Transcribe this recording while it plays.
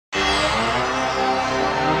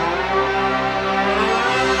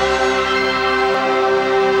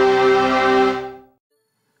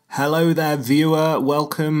Hello there viewer,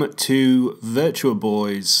 welcome to Virtua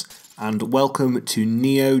Boys and welcome to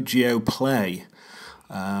Neo Geo Play,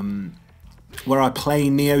 where I play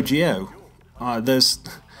Neo Geo. There's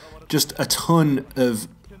just a ton of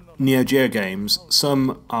Neo Geo games,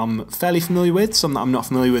 some I'm fairly familiar with, some that I'm not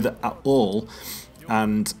familiar with at all,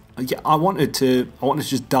 and yeah, I wanted to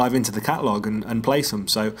just dive into the catalogue and play some,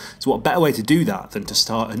 so what better way to do that than to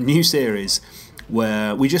start a new series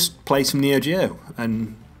where we just play some Neo Geo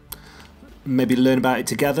and maybe learn about it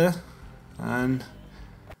together, and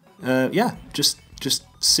yeah, just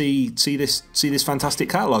see this fantastic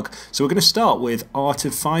catalogue. So we're going to start with Art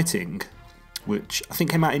of Fighting, which I think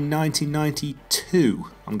came out in 1992.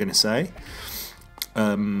 I'm going to say.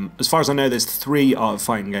 As far as I know, there's 3 Art of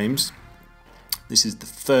Fighting games. This is the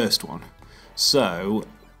first one. So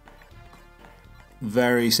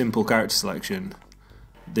very simple character selection.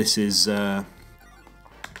 This is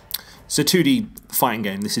it's a 2D fighting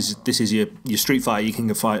game. This is your Street Fighter, your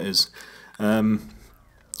King of Fighters, but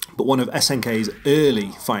one of SNK's early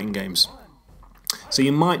fighting games. So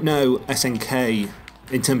you might know SNK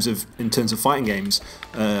in terms of fighting games.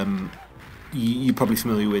 You're probably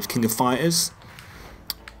familiar with King of Fighters,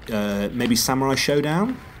 maybe Samurai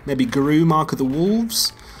Showdown, maybe Guru Mark of the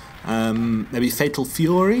Wolves, maybe Fatal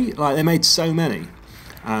Fury. Like, they made so many,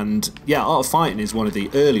 and yeah, Art of Fighting is one of the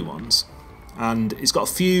early ones. And it's got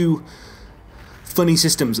a few funny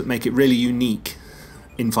systems that make it really unique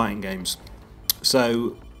in fighting games.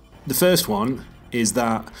 So the first one is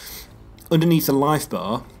that underneath the life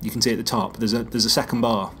bar, you can see at the top, there's a second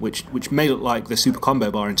bar, which may look like the super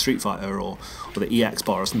combo bar in Street Fighter or the EX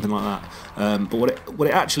bar or something like that. But what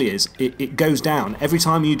it actually is, it goes down every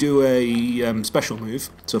time you do a special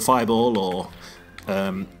move, so a fireball or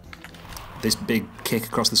this big kick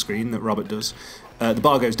across the screen that Robert does. The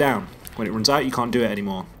bar goes down. When it runs out, you can't do it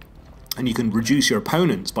anymore. And you can reduce your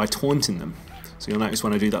opponents by taunting them. So you'll notice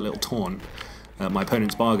when I do that little taunt, my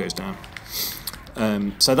opponent's bar goes down.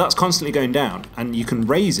 So that's constantly going down, and you can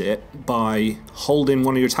raise it by holding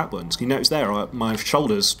one of your attack buttons. You notice there, my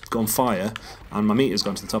shoulder's gone fire, and my meter's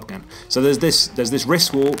gone to the top again. So there's this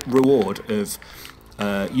risk reward of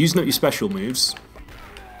using up your special moves,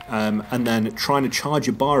 and then trying to charge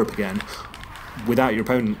your bar up again without your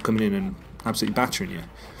opponent coming in and absolutely battering you.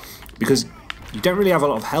 Because you don't really have a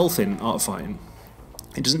lot of health in Art of Fighting.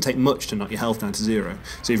 It doesn't take much to knock your health down to 0.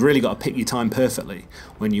 So you've really got to pick your time perfectly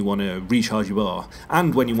when you want to recharge your bar,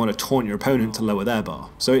 and when you want to taunt your opponent to lower their bar.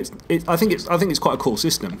 So I think it's quite a cool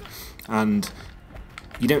system, and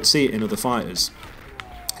you don't see it in other fighters.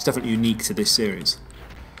 It's definitely unique to this series.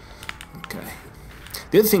 Okay.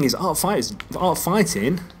 The other thing is Art of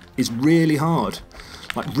Fighting is really hard,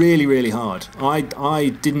 like really hard. I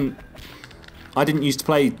didn't used to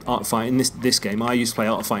play Art of Fighting this game. I used to play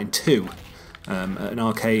Art of Fighting 2 at an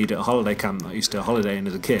arcade at a holiday camp that I used to holiday in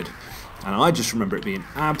as a kid, and I just remember it being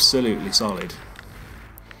absolutely solid,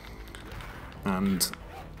 and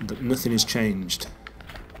that nothing has changed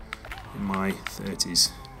in my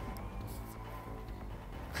 30s.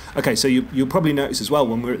 Okay, so you'll probably notice as well,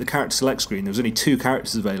 when we were at the character select screen, there was only 2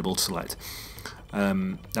 characters available to select.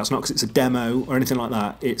 That's not because it's a demo or anything like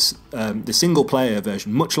that. It's the single player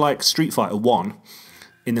version, much like Street Fighter 1.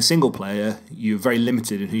 In the single player, you're very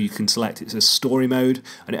limited in who you can select. It's a story mode,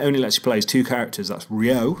 and it only lets you play as 2 characters. That's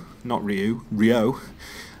Ryo, not Ryu, Ryo,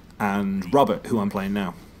 and Robert, who I'm playing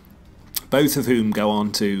now. Both of whom go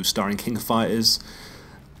on to star in King of Fighters.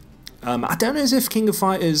 I don't know as if King of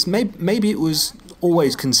Fighters, maybe it was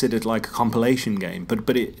always considered like a compilation game, but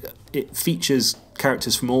it features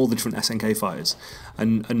characters from all the different SNK fighters,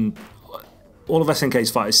 and all of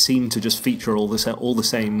SNK's fighters seem to just feature all the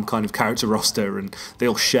same kind of character roster, and they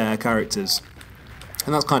all share characters,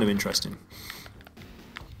 and that's kind of interesting.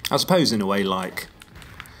 I suppose in a way like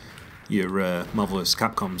your Marvel vs.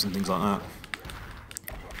 Capcoms and things like that.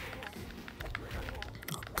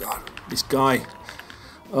 Oh god, this guy.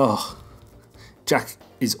 Oh, Jack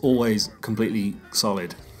is always completely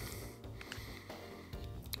solid.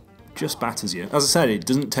 Just batters you. As I said, it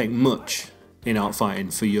doesn't take much in Art Fighting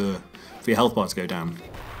for your health bar to go down.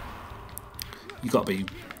 You got to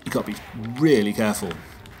be really careful.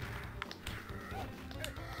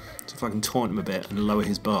 So if I can taunt him a bit and lower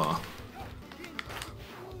his bar.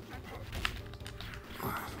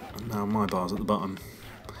 And now my bar's at the bottom.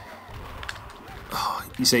 Oh,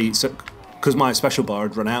 you see, so because my special bar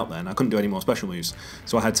had run out then, I couldn't do any more special moves,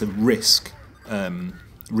 so I had to risk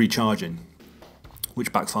recharging,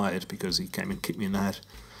 which backfired because he came and kicked me in the head.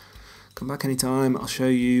 Come back anytime, I'll show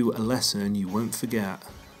you a lesson you won't forget.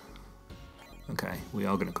 Okay, we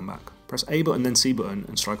are going to come back. Press A button, then C button,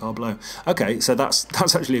 and strike R below. Okay, so that's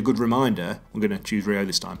actually a good reminder. We're going to choose Rio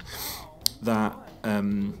this time. That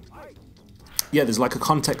yeah, there's like a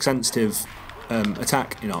context-sensitive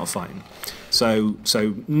attack in Art of Fighting. So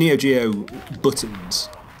Neo Geo buttons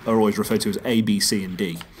are always referred to as A, B, C, and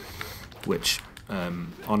D, which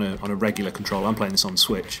on a regular controller, I'm playing this on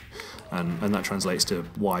Switch, and that translates to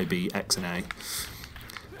Y, B, X, and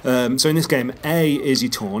A. So in this game, A is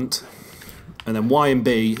your taunt, and then Y and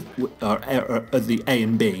B are the A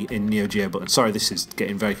and B in Neo Geo buttons. Sorry, this is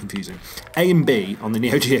getting very confusing. A and B on the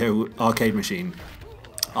Neo Geo arcade machine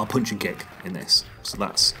are punch and kick in this. So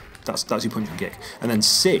that's your punch and kick. And then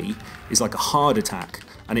C is like a hard attack,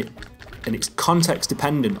 and it's context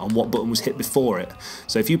dependent on what button was hit before it.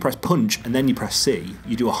 So if you press punch and then you press C,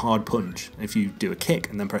 you do a hard punch. And if you do a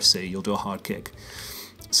kick and then press C, you'll do a hard kick.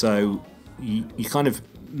 So you kind of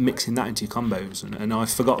mixing that into your combos, and I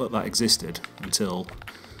forgot that existed until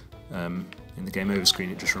in the game over screen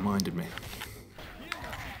it just reminded me.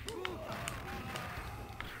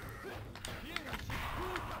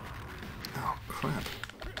 Oh crap.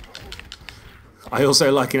 I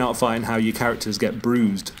also like in Art of Fighting how your characters get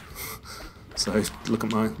bruised. So look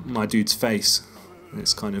at my dude's face,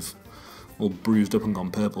 it's kind of all bruised up and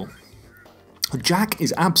gone purple. Jack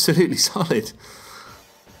is absolutely solid.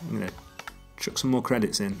 I'm gonna chuck some more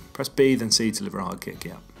credits in. Press B, then C to deliver a hard kick,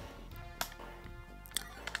 yeah.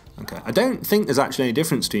 Okay, I don't think there's actually any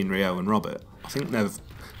difference between Rio and Robert. I think they've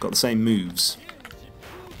got the same moves.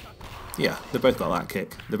 Yeah, they've both got that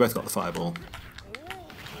kick. They've both got the fireball.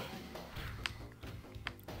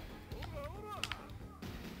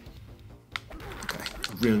 Okay,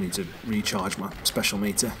 I really need to recharge my special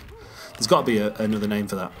meter. There's got to be another name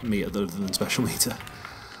for that meter other than special meter.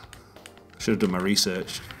 Should have done my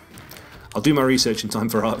research. I'll do my research in time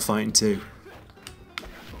for Art of Fighting 2.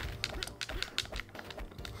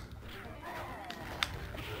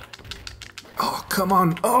 Oh, come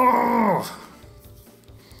on! Oh!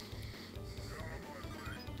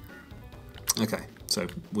 Okay, so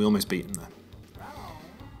we almost beat him there.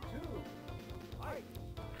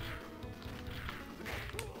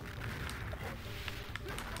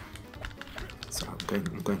 So I'm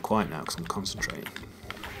going quiet now because I'm concentrating.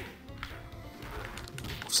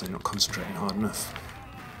 Obviously not concentrating hard enough.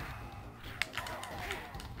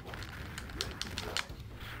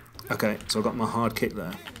 Okay, so I got my hard kick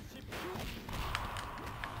there.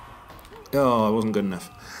 Oh, I wasn't good enough.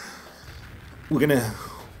 We're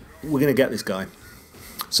gonna get this guy.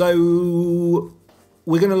 So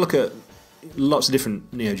we're gonna look at lots of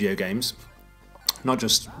different Neo Geo games, not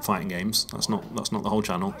just fighting games. That's not the whole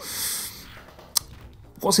channel.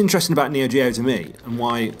 What's interesting about Neo Geo to me, and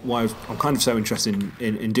why I'm kind of so interested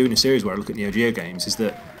in doing a series where I look at Neo Geo games, is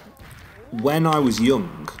that when I was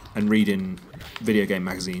young and reading video game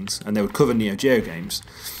magazines, and they would cover Neo Geo games,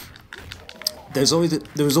 there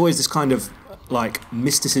was always this kind of like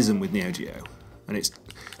mysticism with Neo Geo, and it's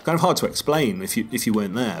kind of hard to explain if you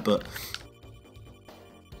weren't there. But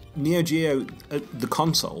Neo Geo, the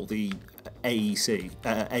console, the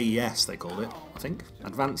AES they called it, I think,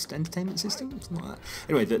 Advanced Entertainment System, something like that.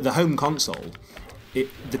 Anyway, the home console,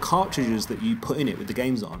 the cartridges that you put in it with the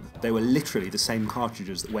games on, they were literally the same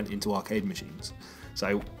cartridges that went into arcade machines.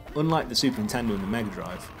 So unlike the Super Nintendo and the Mega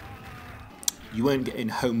Drive, you weren't getting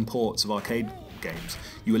home ports of arcade games.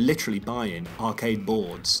 You were literally buying arcade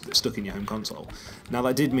boards that stuck in your home console. Now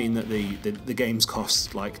that did mean that the games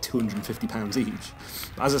cost like £250 each.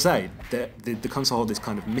 But as I say, the console had this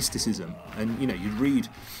kind of mysticism, and you know,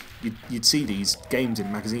 you'd see these games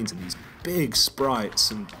in magazines and these big sprites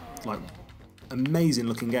and like amazing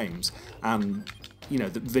looking games, and you know,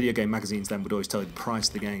 the video game magazines then would always tell you the price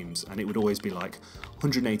of the games, and it would always be like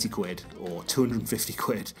 180 quid or 250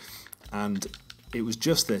 quid, and it was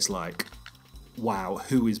just this like, wow,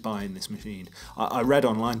 who is buying this machine? I read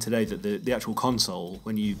online today that the actual console,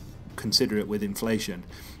 when you consider it with inflation,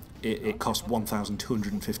 it cost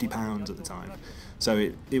 £1,250 at the time.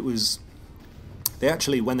 So it was, they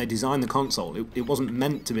actually, when they designed the console, it wasn't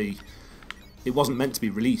meant to be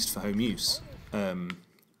released for home use.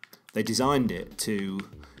 They designed it to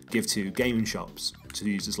give to gaming shops to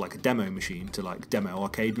use as like a demo machine to like demo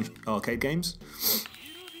arcade games.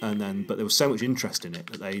 And then, but there was so much interest in it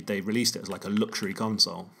that they released it as like a luxury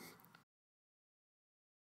console.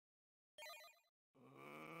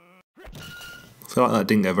 I feel like that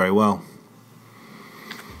didn't go very well.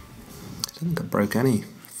 I didn't think I broke any.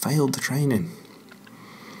 Failed the training.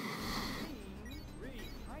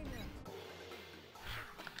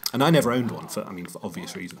 And I never owned one for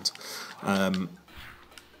obvious reasons.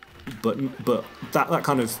 But that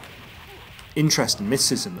kind of interest and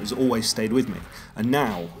mysticism has always stayed with me. And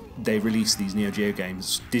now they release these Neo Geo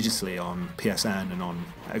games digitally on PSN and on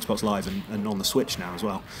Xbox Live and on the Switch now as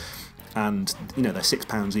well. And you know, they're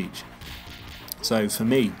 £6 each. So for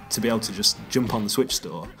me to be able to just jump on the Switch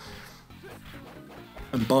store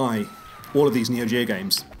and buy all of these Neo Geo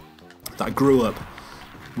games that I grew up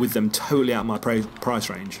with them totally out of my price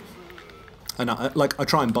range, and I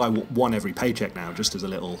try and buy one every paycheck now, just as a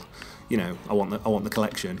little, you know, I want the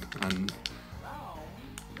collection, and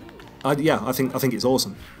I think it's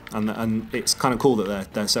awesome, and it's kind of cool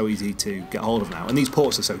that they're so easy to get hold of now, and these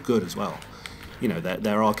ports are so good as well. You know,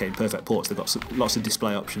 they're arcade perfect ports. They've got lots of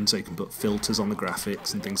display options, so you can put filters on the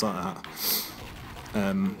graphics and things like that.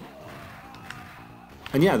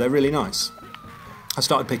 And yeah, they're really nice. I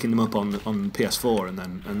started picking them up on PS4, and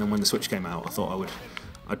then when the Switch came out, I thought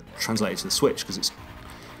I'd translate it to the Switch, because it's,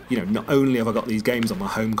 you know, not only have I got these games on my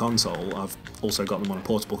home console, I've also got them on a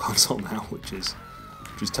portable console now, which is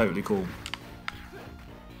totally cool.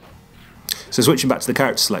 So switching back to the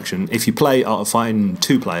character selection, if you play Art of Fighting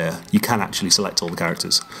 2 player, you can actually select all the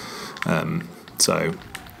characters. So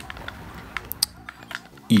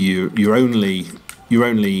you're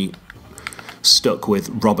only stuck with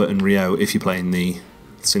Robert and Rio if you're playing the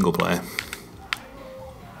single player.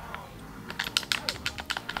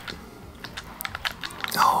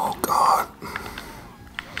 Oh god.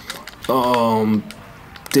 Oh, I'm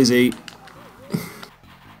dizzy.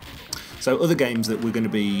 So other games that we're going to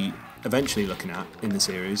be eventually looking at in the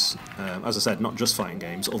series, as I said, not just fighting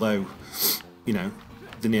games, although, you know,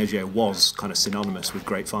 the Neo Geo was kind of synonymous with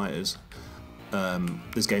great fighters.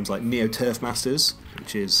 There's games like Neo Turf Masters,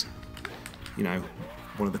 which is, you know,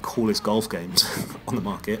 one of the coolest golf games on the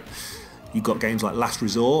market. You've got games like Last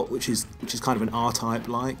Resort, which is kind of an R-type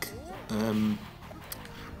like a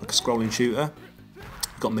scrolling shooter.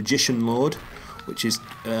 You've got Magician Lord, which is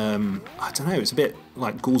I don't know, it's a bit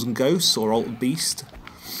like Ghouls and Ghosts or Altered Beast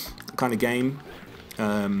kind of game.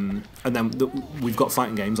 And then we've got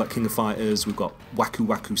fighting games like King of Fighters. We've got Waku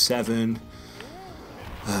Waku 7.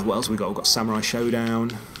 What else have we got? We've got Samurai Showdown.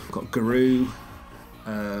 We've got Garou.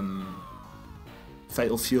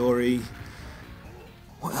 Fatal Fury.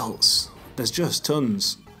 What else? There's just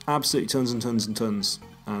tons, absolutely tons and tons and tons.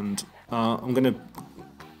 And I'm going to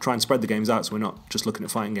try and spread the games out so we're not just looking at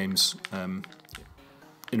fighting games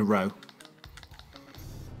in a row.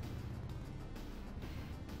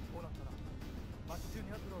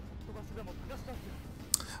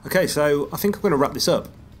 Okay, so I think I'm going to wrap this up.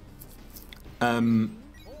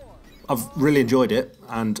 I've really enjoyed it,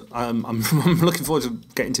 and I'm looking forward to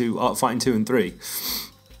getting to Art of Fighting 2 and 3,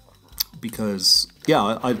 because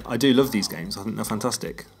yeah, I do love these games. I think they're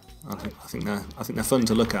fantastic. I think they're fun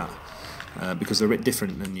to look at, because they're a bit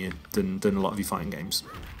different than a lot of your fighting games,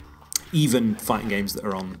 even fighting games that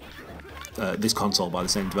are on this console by the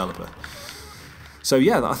same developer. So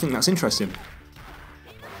yeah, I think that's interesting.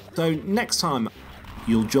 So next time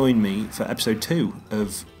you'll join me for episode 2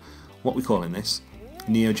 of what we're calling this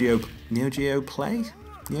Neo Geo Play?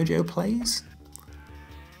 Neo Geo Plays?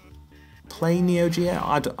 Play Neo Geo?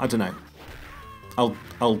 I don't know.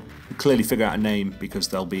 I'll clearly figure out a name, because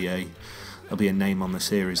there'll be a name on the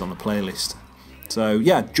series on the playlist. So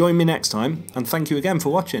yeah, join me next time, and thank you again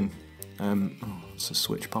for watching. Oh, it's a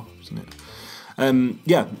Switch pop, isn't it?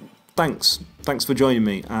 Yeah, thanks for joining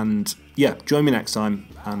me, and yeah, join me next time,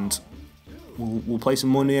 and we'll play some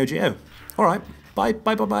more Neo Geo. All right,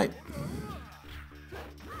 bye.